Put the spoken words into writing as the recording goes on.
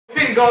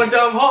nigga going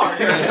dumb hard.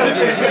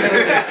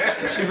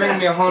 She bringing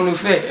me a whole new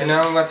fit, and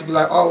now I'm about to be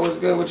like, oh, what's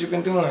good? What you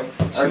been doing?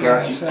 I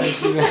got you.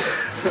 What's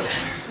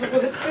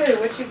good?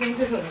 What you been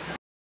doing?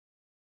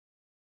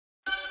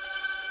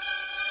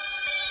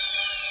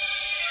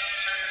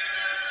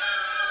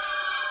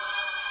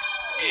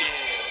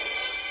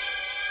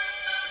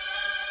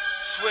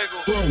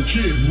 Swiggle. From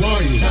Kid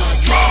Ryan.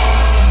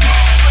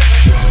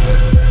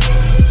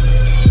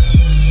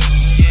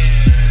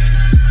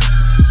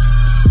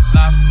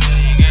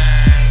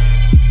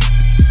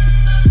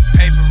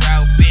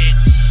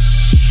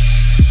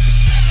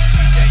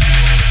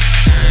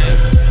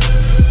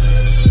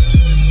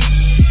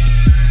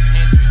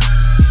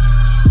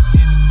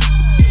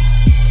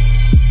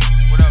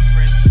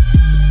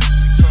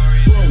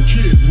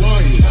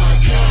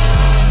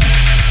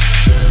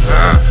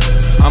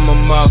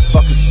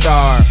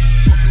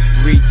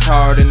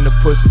 Retard in the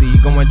pussy,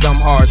 going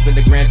dumb hard. Spend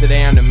the grand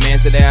today, I'm the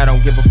man today. I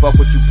don't give a fuck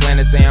what you plan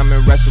to say. I'm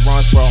in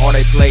restaurants where all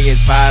they play is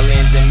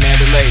violins and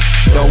Mandela.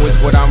 Dough is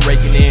what I'm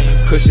raking in,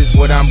 kush is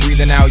what I'm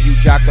breathing out. You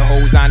jock the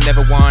hoes, I never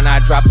won. I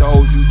drop the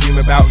hoes you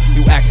dream about.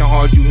 You acting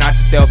hard, you not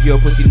yourself.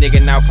 You're a pussy nigga,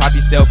 now pop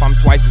yourself. I'm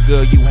twice as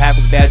good, you half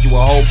as bad. You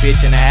a whole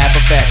bitch and a half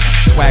a fat.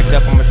 Swagged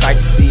up, I'm a sight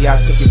to see.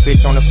 I took your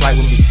bitch on the flight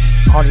with me.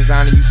 All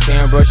designer, you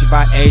staring, bro. She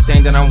buy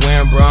everything that I'm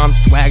wearing, bro. I'm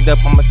swagged up,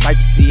 I'm a sight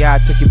to see.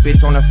 I took your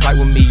bitch on a flight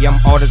with me.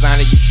 I'm all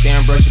designer, you staring,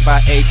 bro. She buy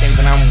everything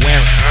that I'm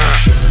wearing.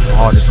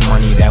 All this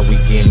money that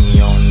we getting,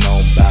 you don't know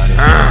about it.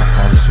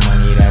 All this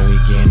money that we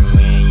getting,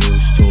 we ain't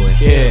used to it.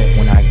 Yeah.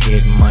 When I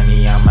get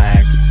money, I'ma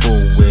act a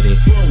fool with it.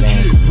 They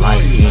ain't gon'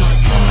 like me,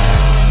 I'ma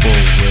act a fool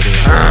with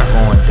it.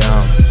 Going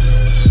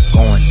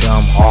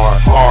dumb hard,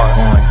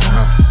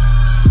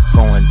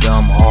 going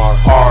dumb hard,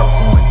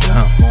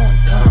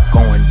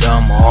 going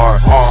dumb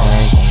hard.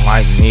 They ain't gon'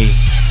 like me,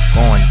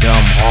 going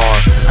dumb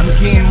hard. I'm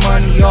getting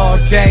money all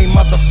day,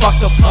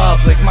 motherfucker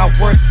public. My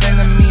worst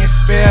enemy is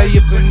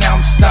failure, but now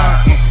I'm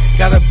stunting.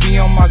 Gotta be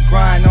on my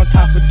grind, on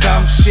top of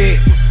dumb shit.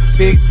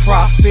 Big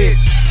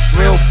profits,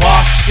 real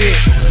boss shit.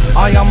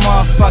 All y'all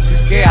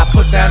motherfuckers, yeah, I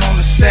put that on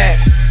the set.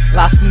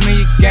 La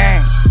Familia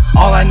gang,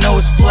 all I know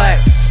is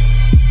flex.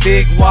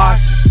 Big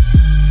watches,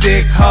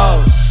 big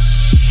hoes.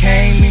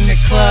 Came in the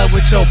club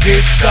with your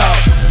bitch though.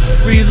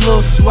 Free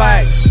little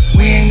swag,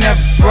 we ain't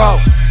never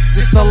broke.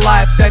 This the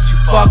life that you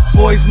fuck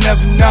boys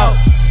never know.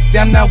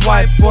 Damn that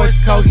white boy's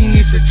coat, he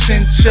needs a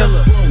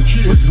chinchilla.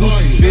 What's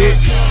Gucci,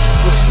 bitch?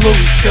 What's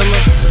Louis,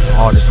 killer?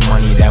 All this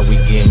money that we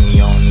getting,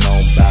 you don't know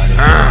about it.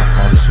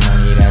 All this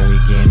money that we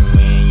getting,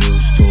 we ain't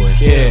used to it.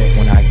 Yeah.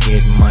 When I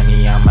get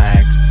money,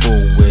 I'ma act a fool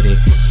with it.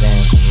 They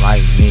ain't gon'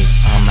 like me,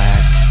 I'ma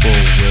act a fool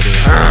with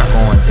it.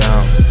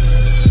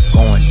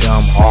 Going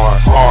dumb hard,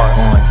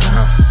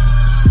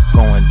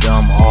 going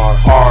dumb hard,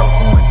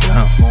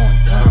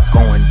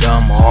 going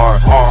dumb hard.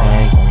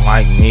 They ain't gon'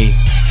 like me,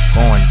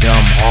 going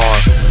dumb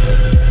hard.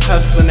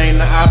 Hustling ain't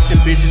an option,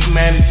 bitch, it's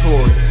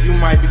mandatory. You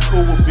might be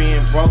cool with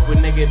being broke, but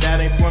nigga,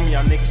 that ain't for me.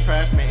 Y'all niggas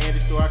trash, man, and the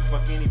store, I can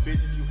fuck any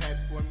bitch that you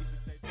had for me.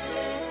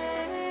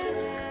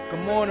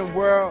 Good morning,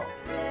 world.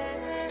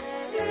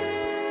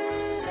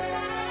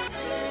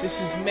 This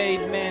is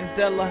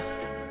Mndela.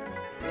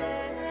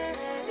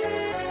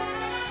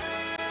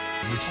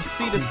 I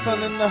see the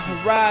sun in the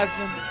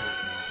horizon.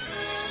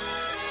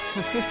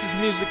 Since this is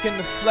music in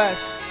the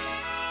flesh,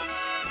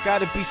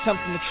 gotta be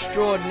something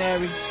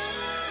extraordinary.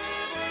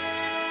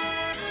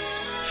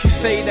 You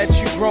say that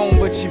you're grown,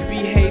 but your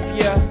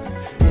behavior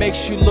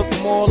makes you look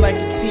more like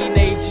a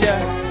teenager.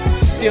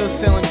 Still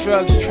selling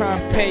drugs, trying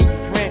to pay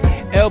your rent.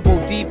 Elbow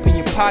deep in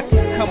your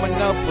pockets, coming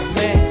up with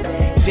lint.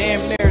 Damn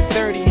near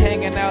 30,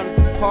 hanging out at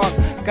the park.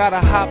 Gotta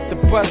hop the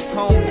bus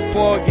home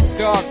before it get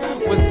dark.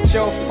 Was it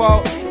your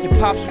fault? Your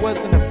pops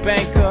wasn't a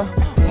banker.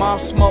 Mom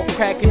smoked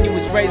crack and you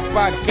was raised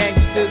by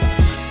gangsters.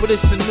 But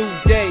it's a new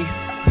day.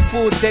 A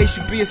full day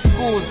should be a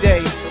school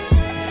day.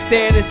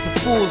 Instead it's a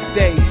fool's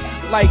day,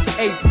 like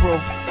April.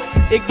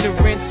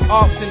 Ignorance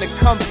often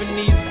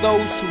accompanies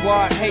those who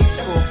are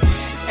hateful.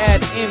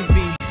 Add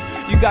envy,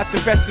 you got the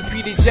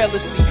recipe to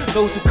jealousy.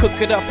 Those who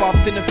cook it up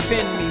often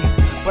offend me.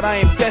 But I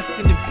am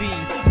destined to be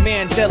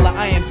Mndela,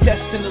 I am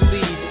destined to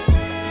lead.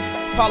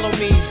 Follow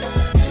me.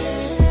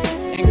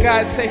 And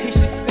God said he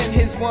should send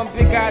his one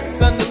big-eyed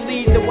son to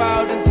lead the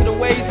wild into the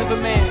ways of a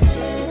man.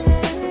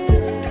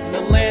 In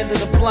the land of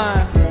the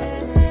blind,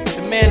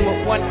 the man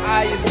with one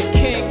eye is the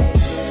king.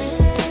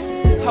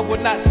 I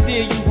will not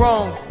steer you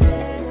wrong,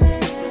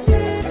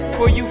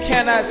 for you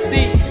cannot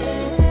see.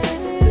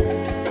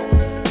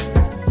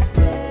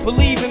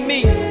 Believe in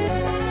me.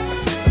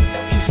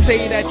 You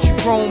say that you're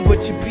grown,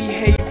 but your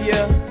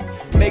behavior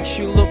makes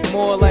you look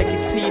more like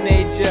a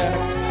teenager.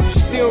 You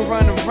still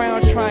run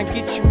around trying to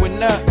get you a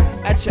nut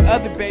at your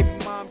other baby